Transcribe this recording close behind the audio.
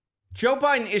Joe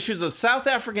Biden issues a South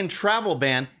African travel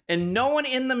ban, and no one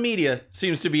in the media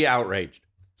seems to be outraged.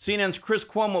 CNN's Chris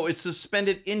Cuomo is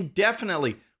suspended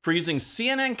indefinitely for using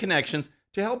CNN connections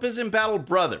to help his embattled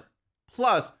brother.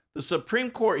 Plus, the Supreme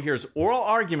Court hears oral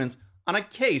arguments on a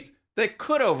case that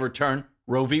could overturn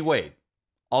Roe v. Wade.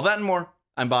 All that and more.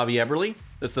 I'm Bobby Eberle.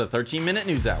 This is the 13-Minute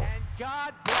News Hour. And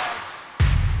God bless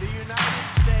the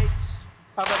United States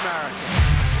of America.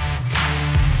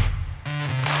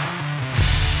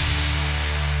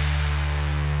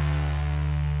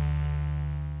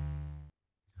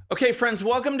 Okay, friends,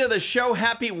 welcome to the show.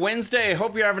 Happy Wednesday. I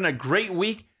hope you're having a great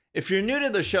week. If you're new to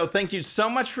the show, thank you so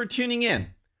much for tuning in.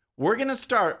 We're going to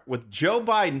start with Joe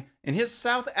Biden and his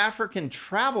South African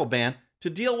travel ban to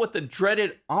deal with the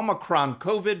dreaded Omicron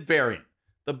COVID variant.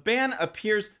 The ban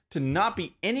appears to not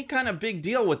be any kind of big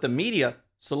deal with the media,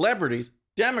 celebrities,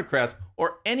 Democrats,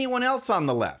 or anyone else on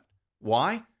the left.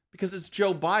 Why? Because it's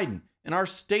Joe Biden, and our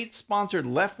state-sponsored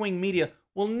left-wing media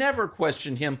will never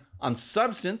question him on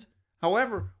substance.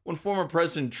 However, when former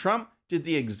President Trump did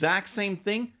the exact same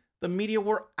thing, the media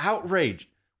were outraged.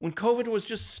 When COVID was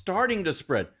just starting to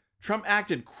spread, Trump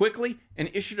acted quickly and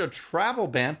issued a travel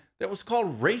ban that was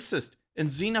called racist and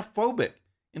xenophobic.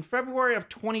 In February of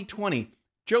 2020,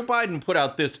 Joe Biden put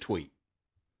out this tweet.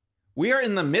 "We are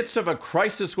in the midst of a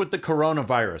crisis with the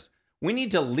coronavirus. We need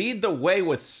to lead the way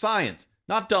with science,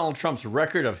 not Donald Trump's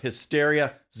record of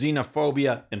hysteria,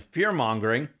 xenophobia, and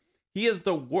fear-mongering. He is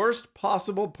the worst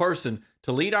possible person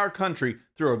to lead our country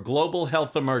through a global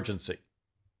health emergency."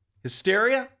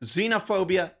 Hysteria,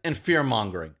 xenophobia, and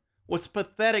fear-mongering. What's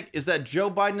pathetic is that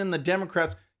Joe Biden and the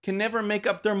Democrats can never make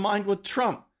up their mind with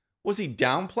Trump. Was he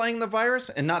downplaying the virus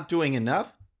and not doing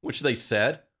enough, which they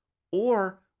said?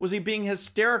 Or was he being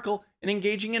hysterical and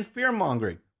engaging in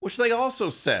fear-mongering, which they also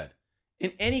said?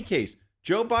 In any case,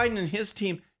 Joe Biden and his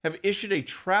team have issued a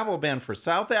travel ban for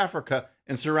South Africa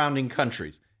and surrounding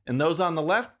countries. And those on the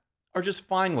left are just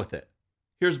fine with it.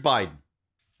 Here's Biden.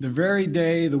 The very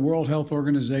day the World Health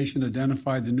Organization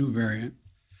identified the new variant,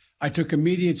 I took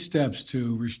immediate steps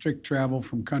to restrict travel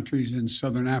from countries in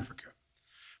Southern Africa.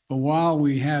 But while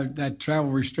we have that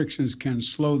travel restrictions can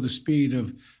slow the speed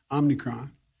of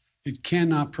Omicron, it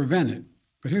cannot prevent it.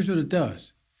 But here's what it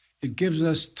does. It gives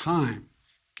us time.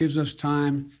 It gives us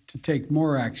time to take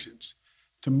more actions,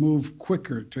 to move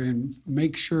quicker, to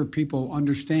make sure people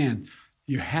understand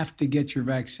you have to get your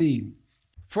vaccine.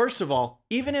 First of all,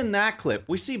 even in that clip,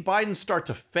 we see Biden start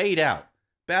to fade out.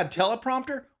 Bad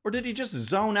teleprompter? Or did he just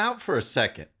zone out for a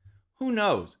second? Who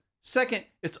knows? Second,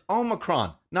 it's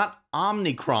Omicron, not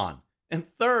Omnicron. And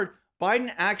third,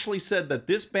 Biden actually said that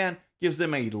this ban gives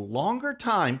them a longer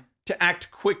time to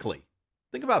act quickly.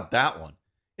 Think about that one.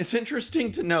 It's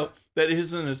interesting to note that in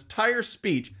his entire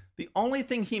speech, the only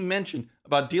thing he mentioned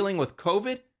about dealing with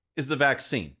COVID is the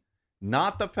vaccine.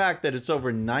 Not the fact that it's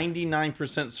over 99%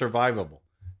 survivable.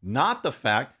 Not the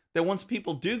fact that once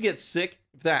people do get sick,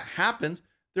 if that happens,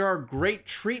 there are great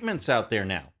treatments out there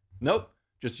now. Nope,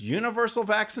 just universal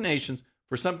vaccinations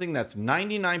for something that's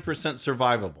 99%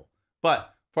 survivable.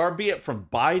 But far be it from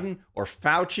Biden or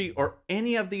Fauci or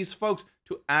any of these folks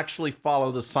to actually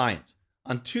follow the science.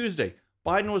 On Tuesday,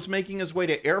 Biden was making his way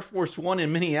to Air Force One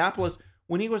in Minneapolis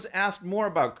when he was asked more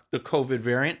about the COVID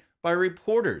variant by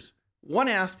reporters. One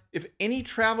asked if any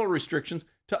travel restrictions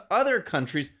to other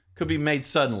countries could be made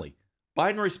suddenly.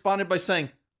 Biden responded by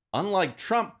saying, "Unlike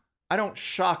Trump, I don't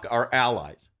shock our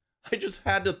allies." I just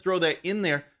had to throw that in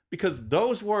there because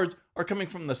those words are coming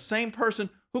from the same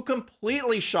person who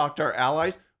completely shocked our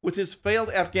allies with his failed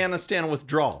Afghanistan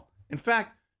withdrawal. In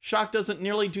fact, shock doesn't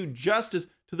nearly do justice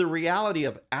to the reality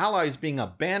of allies being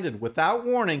abandoned without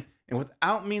warning and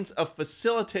without means of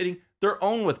facilitating their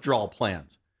own withdrawal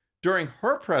plans. During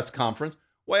her press conference,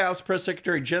 White House Press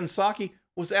Secretary Jen Psaki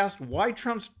was asked why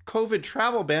Trump's COVID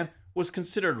travel ban was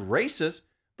considered racist,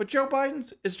 but Joe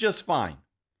Biden's is just fine.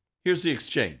 Here's the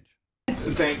exchange.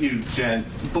 Thank you, Jen.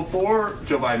 Before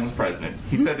Joe Biden was president,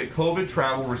 he said that COVID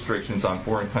travel restrictions on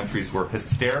foreign countries were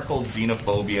hysterical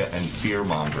xenophobia and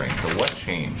fear-mongering. So what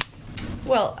changed?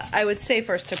 Well, I would say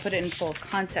first, to put it in full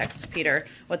context, Peter,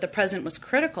 what the president was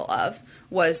critical of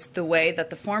was the way that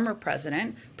the former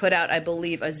president put out, I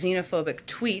believe, a xenophobic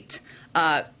tweet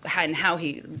and how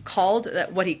he called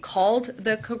what he called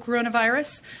the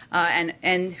coronavirus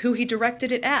and who he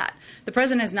directed it at. The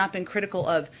president has not been critical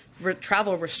of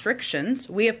travel restrictions.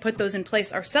 We have put those in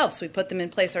place ourselves. We put them in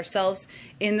place ourselves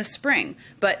in the spring.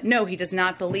 But no, he does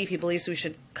not believe. He believes we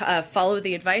should follow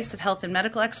the advice of health and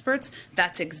medical experts.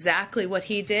 That's exactly what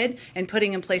he did in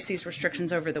putting in place these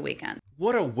restrictions over the weekend.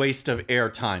 What a waste of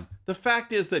airtime. The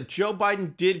fact is that Joe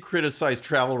Biden did criticize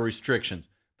travel restrictions.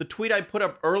 The tweet I put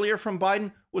up earlier from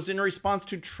Biden was in response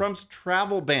to Trump's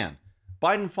travel ban.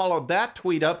 Biden followed that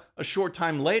tweet up a short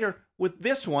time later with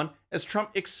this one as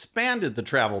Trump expanded the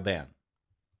travel ban.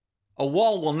 A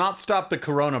wall will not stop the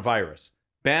coronavirus.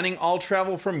 Banning all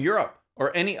travel from Europe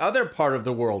or any other part of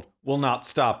the world will not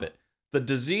stop it. The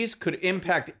disease could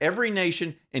impact every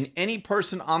nation and any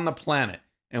person on the planet,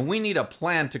 and we need a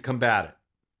plan to combat it.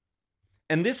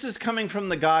 And this is coming from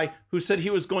the guy who said he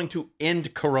was going to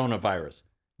end coronavirus.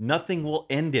 Nothing will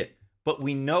end it, but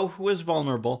we know who is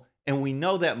vulnerable, and we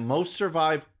know that most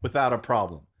survive without a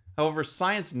problem. However,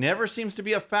 science never seems to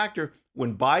be a factor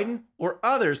when Biden or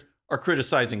others are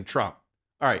criticizing Trump.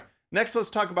 All right, next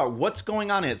let's talk about what's going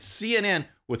on at CNN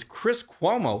with Chris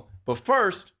Cuomo. But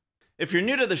first, if you're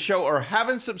new to the show or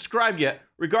haven't subscribed yet,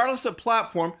 regardless of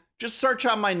platform, just search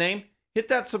out my name, hit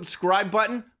that subscribe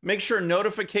button, make sure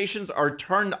notifications are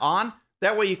turned on.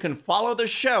 That way you can follow the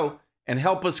show and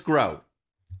help us grow.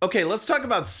 Okay, let's talk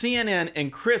about CNN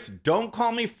and Chris, don't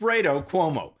call me Fredo,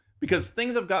 Cuomo, because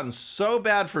things have gotten so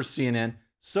bad for CNN,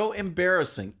 so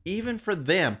embarrassing, even for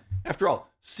them. After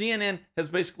all, CNN has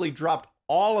basically dropped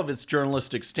all of its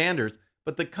journalistic standards,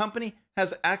 but the company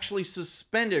has actually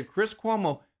suspended Chris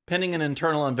Cuomo pending an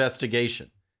internal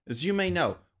investigation. As you may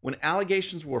know, when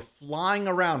allegations were flying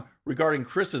around regarding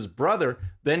Chris's brother,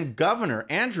 then Governor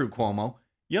Andrew Cuomo,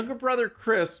 younger brother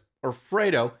Chris, or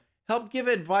Fredo, helped give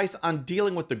advice on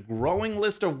dealing with the growing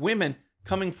list of women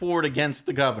coming forward against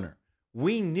the governor.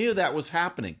 We knew that was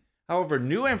happening. However,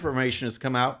 new information has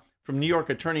come out from New York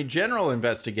Attorney General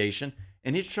investigation,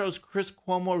 and it shows Chris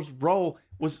Cuomo's role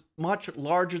was much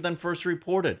larger than first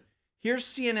reported. Here's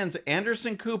CNN's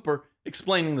Anderson Cooper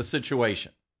explaining the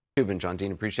situation. And John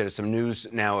Dean, appreciate it. Some news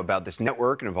now about this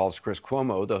network. It involves Chris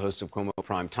Cuomo, the host of Cuomo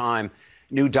Prime Time.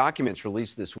 New documents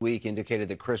released this week indicated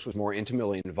that Chris was more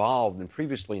intimately involved than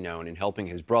previously known in helping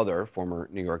his brother, former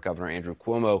New York Governor Andrew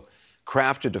Cuomo,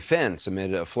 craft a defense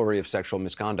amid a flurry of sexual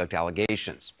misconduct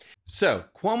allegations. So,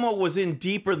 Cuomo was in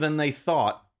deeper than they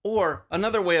thought, or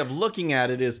another way of looking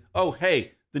at it is, oh,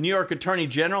 hey, the New York Attorney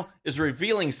General is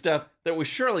revealing stuff that we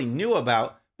surely knew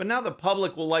about, but now the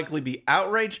public will likely be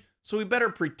outraged, so we better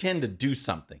pretend to do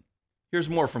something. Here's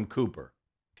more from Cooper.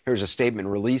 Here's a statement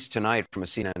released tonight from a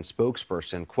CNN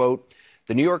spokesperson. Quote,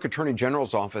 the New York Attorney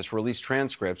General's office released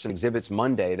transcripts and exhibits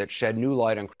Monday that shed new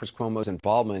light on Chris Cuomo's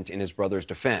involvement in his brother's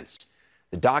defense.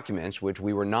 The documents, which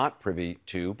we were not privy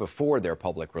to before their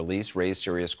public release, raised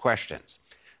serious questions.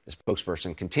 The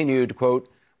spokesperson continued,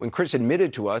 quote, when Chris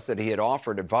admitted to us that he had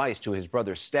offered advice to his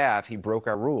brother's staff, he broke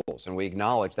our rules, and we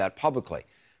acknowledged that publicly.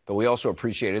 But we also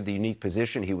appreciated the unique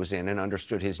position he was in and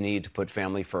understood his need to put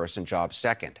family first and jobs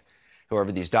second.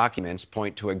 However, these documents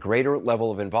point to a greater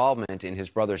level of involvement in his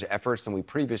brother's efforts than we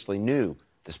previously knew,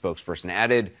 the spokesperson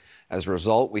added. As a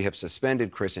result, we have suspended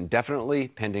Chris indefinitely,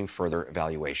 pending further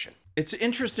evaluation. It's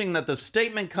interesting that the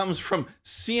statement comes from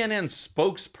CNN's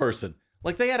spokesperson.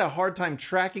 Like they had a hard time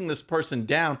tracking this person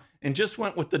down and just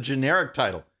went with the generic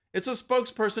title. It's a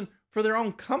spokesperson for their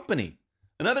own company.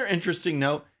 Another interesting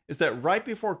note is that right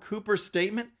before Cooper's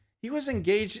statement, he was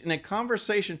engaged in a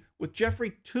conversation with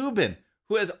Jeffrey Toobin,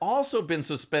 who had also been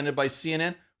suspended by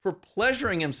CNN for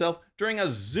pleasuring himself during a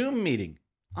Zoom meeting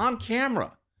on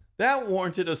camera. That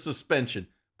warranted a suspension,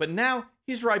 but now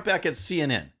he's right back at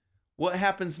CNN. What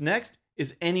happens next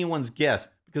is anyone's guess,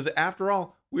 because after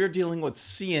all, we're dealing with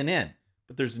CNN.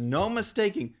 But there's no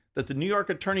mistaking that the New York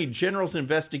Attorney General's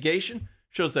investigation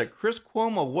shows that Chris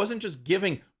Cuomo wasn't just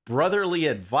giving brotherly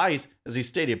advice, as he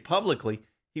stated publicly.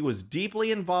 He was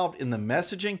deeply involved in the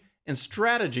messaging and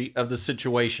strategy of the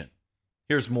situation.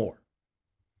 Here's more.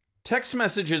 Text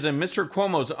messages in Mr.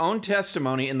 Cuomo's own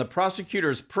testimony in the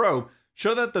prosecutor's probe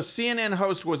show that the CNN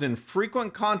host was in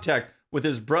frequent contact with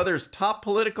his brother's top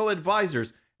political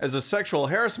advisors as the sexual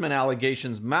harassment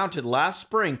allegations mounted last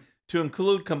spring to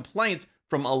include complaints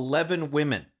from 11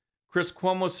 women. Chris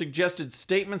Cuomo suggested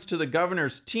statements to the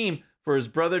governor's team for his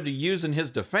brother to use in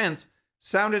his defense,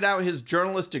 sounded out his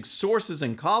journalistic sources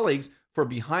and colleagues for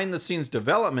behind-the-scenes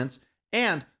developments,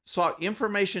 and sought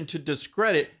information to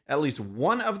discredit at least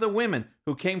one of the women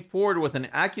who came forward with an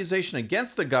accusation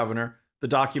against the governor, the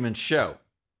documents show.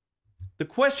 The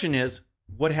question is,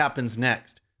 what happens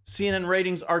next? CNN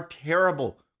ratings are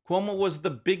terrible. Cuomo was the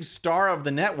big star of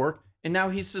the network, and now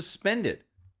he's suspended.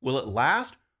 Will it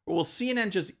last, or will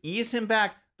CNN just ease him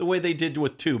back the way they did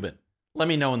with Toobin? Let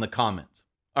me know in the comments.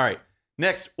 All right,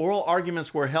 next, oral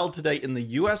arguments were held today in the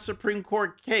U.S. Supreme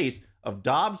Court case of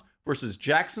Dobbs versus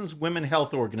Jackson's Women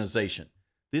Health Organization.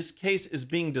 This case is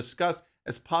being discussed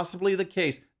as possibly the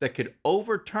case that could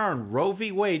overturn Roe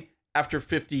v. Wade after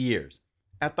 50 years.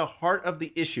 At the heart of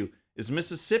the issue is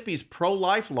Mississippi's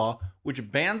pro-life law,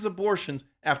 which bans abortions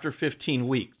after 15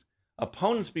 weeks.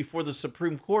 Opponents before the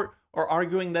Supreme Court are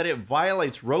arguing that it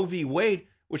violates Roe v. Wade,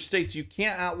 which states you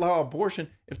can't outlaw abortion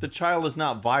if the child is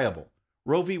not viable.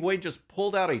 Roe v. Wade just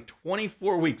pulled out a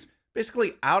 24 weeks,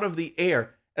 basically out of the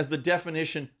air, as the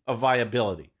definition of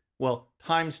viability. Well,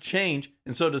 times change,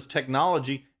 and so does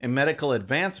technology and medical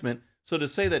advancement, so to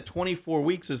say that 24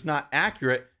 weeks is not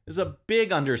accurate is a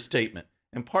big understatement.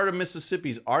 And part of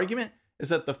Mississippi's argument is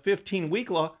that the 15-week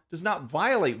law does not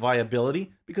violate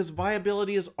viability because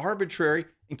viability is arbitrary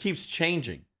and keeps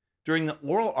changing. During the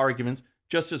oral arguments,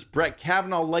 Justice Brett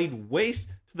Kavanaugh laid waste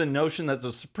to the notion that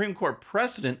the Supreme Court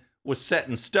precedent was set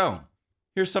in stone.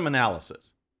 Here's some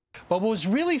analysis. But what was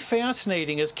really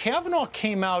fascinating is Kavanaugh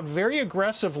came out very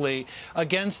aggressively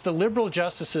against the liberal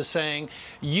justices, saying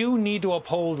you need to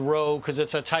uphold Roe because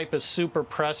it's a type of super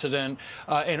precedent,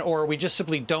 or we just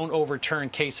simply don't overturn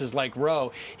cases like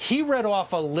Roe. He read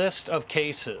off a list of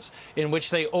cases in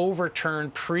which they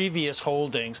overturned previous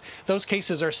holdings. Those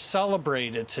cases are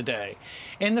celebrated today.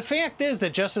 And the fact is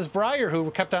that Justice Breyer,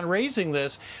 who kept on raising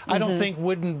this, I don't think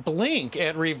wouldn't blink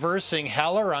at reversing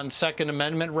Heller on Second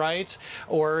Amendment rights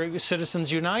or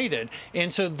Citizens United.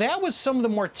 And so that was some of the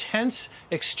more tense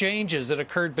exchanges that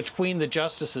occurred between the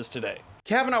justices today.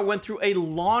 Kavanaugh went through a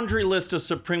laundry list of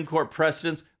Supreme Court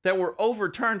precedents that were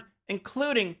overturned,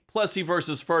 including Plessy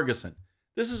versus Ferguson.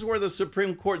 This is where the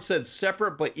Supreme Court said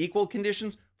separate but equal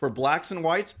conditions for blacks and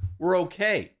whites were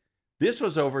okay. This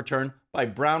was overturned by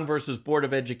Brown versus Board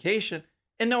of Education,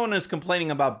 and no one is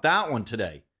complaining about that one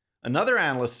today. Another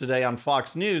analyst today on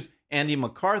Fox News, Andy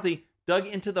McCarthy, dug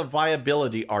into the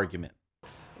viability argument.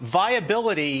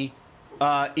 Viability,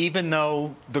 even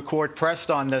though the court pressed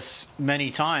on this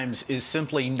many times, is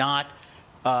simply not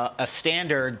a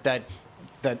standard that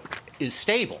is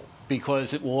stable,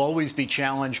 because it will always be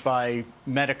challenged by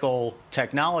medical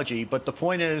technology. But the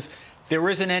point is, there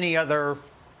isn't any other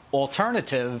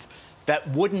alternative that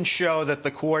wouldn't show that the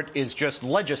court is just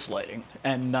legislating.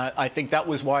 And I think that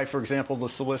was why, for example, the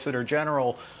Solicitor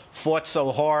General fought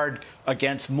so hard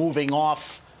against moving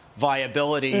off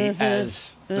viability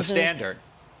as the standard.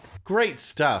 Great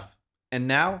stuff. And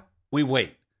now we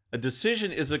wait. A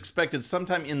decision is expected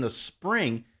sometime in the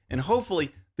spring, and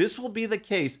hopefully this will be the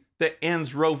case that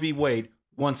ends Roe v. Wade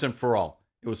once and for all.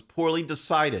 It was poorly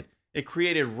decided. It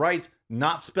created rights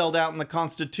not spelled out in the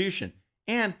Constitution,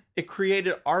 and it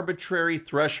created arbitrary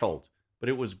thresholds. But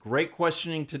it was great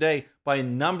questioning today by a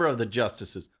number of the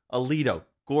justices: Alito,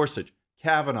 Gorsuch,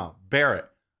 Kavanaugh, Barrett.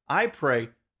 I pray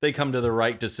they come to the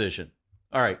right decision.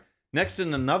 All right, next,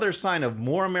 in another sign of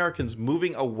more Americans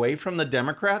moving away from the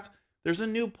Democrats, there's a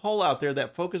new poll out there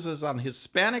that focuses on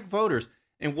Hispanic voters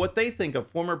and what they think of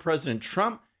former President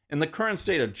Trump and the current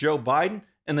state of Joe Biden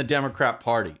and the Democrat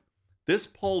Party. This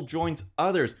poll joins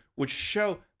others which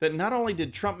show that not only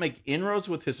did Trump make inroads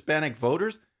with Hispanic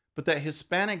voters, but that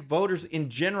Hispanic voters in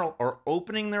general are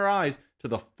opening their eyes to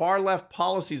the far-left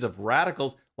policies of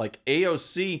radicals like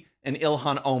AOC and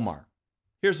Ilhan Omar.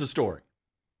 Here's the story.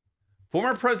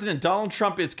 Former President Donald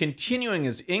Trump is continuing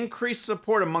his increased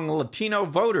support among Latino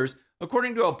voters,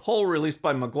 according to a poll released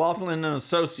by McLaughlin and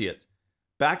Associates.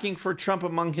 Backing for Trump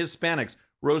among Hispanics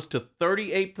rose to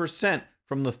 38%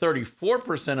 from the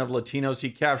 34% of Latinos he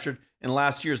captured in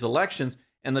last year's elections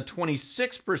and the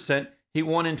 26% he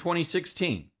won in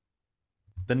 2016.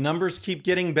 The numbers keep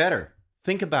getting better.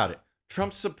 Think about it.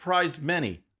 Trump surprised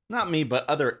many, not me, but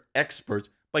other experts,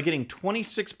 by getting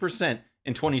 26%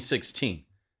 in 2016.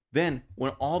 Then,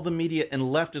 when all the media and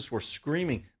leftists were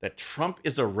screaming that Trump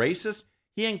is a racist,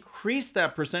 he increased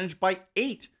that percentage by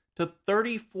 8 to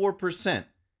 34%.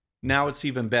 Now it's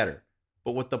even better.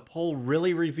 But what the poll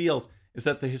really reveals is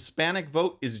that the Hispanic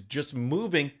vote is just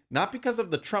moving, not because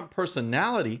of the Trump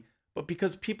personality, but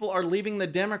because people are leaving the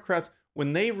Democrats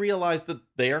when they realize that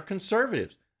they are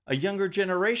conservatives. A younger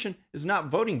generation is not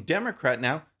voting Democrat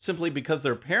now simply because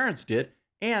their parents did,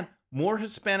 and more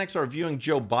Hispanics are viewing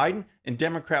Joe Biden and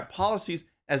Democrat policies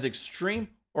as extreme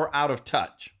or out of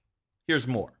touch. Here's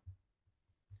more.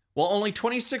 While only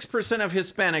 26% of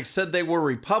Hispanics said they were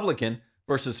Republican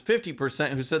versus 50%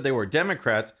 who said they were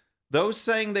Democrats, those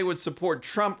saying they would support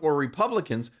Trump or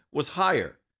Republicans was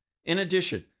higher. In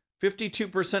addition,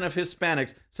 52% of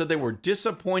Hispanics said they were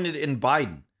disappointed in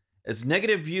Biden. As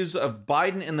negative views of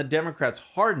Biden and the Democrats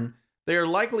harden, they are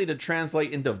likely to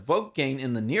translate into vote gain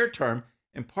in the near term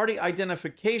and party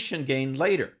identification gain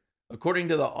later, according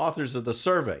to the authors of the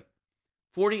survey.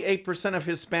 48% of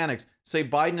Hispanics say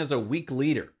Biden is a weak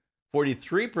leader.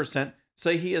 43%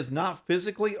 say he is not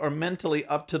physically or mentally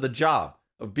up to the job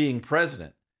of being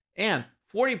president. And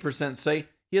 40% say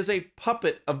he is a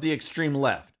puppet of the extreme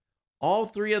left. All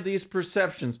three of these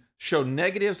perceptions show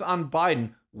negatives on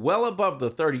Biden well above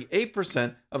the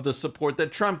 38% of the support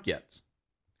that Trump gets.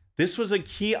 This was a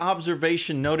key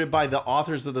observation noted by the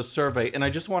authors of the survey, and I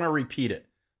just want to repeat it.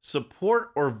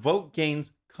 Support or vote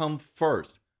gains come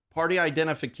first. Party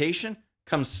identification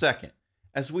comes second.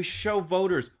 As we show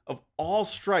voters of all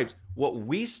stripes what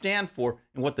we stand for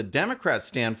and what the Democrats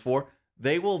stand for,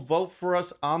 they will vote for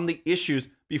us on the issues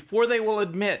before they will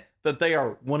admit that they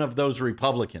are one of those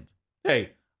Republicans.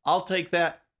 Hey, I'll take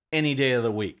that any day of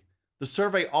the week. The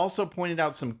survey also pointed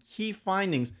out some key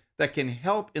findings that can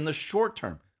help in the short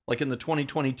term, like in the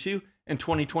 2022 and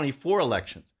 2024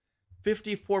 elections.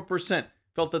 54%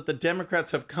 felt that the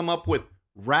Democrats have come up with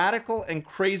radical and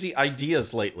crazy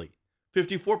ideas lately.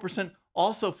 54%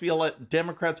 also feel that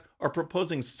Democrats are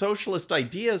proposing socialist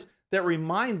ideas that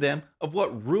remind them of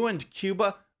what ruined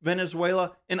Cuba,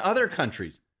 Venezuela, and other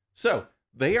countries. So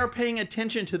they are paying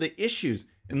attention to the issues,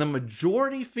 and the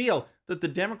majority feel that the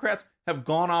Democrats have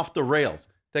gone off the rails,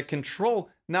 that control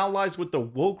now lies with the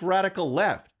woke radical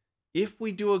left. If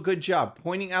we do a good job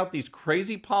pointing out these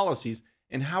crazy policies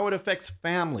and how it affects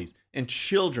families and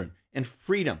children and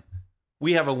freedom,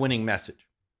 we have a winning message.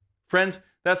 Friends,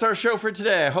 that's our show for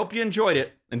today. I hope you enjoyed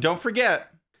it. And don't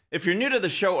forget, if you're new to the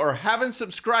show or haven't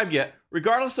subscribed yet,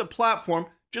 regardless of platform,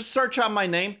 just search out my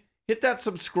name, hit that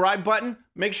subscribe button,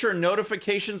 make sure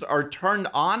notifications are turned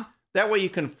on. That way you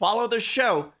can follow the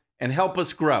show and help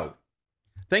us grow.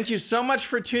 Thank you so much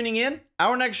for tuning in.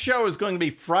 Our next show is going to be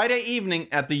Friday evening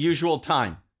at the usual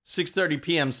time, 6:30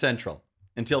 p.m. Central.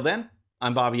 Until then,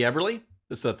 I'm Bobby Eberle.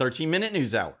 This is the 13-Minute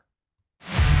News Hour.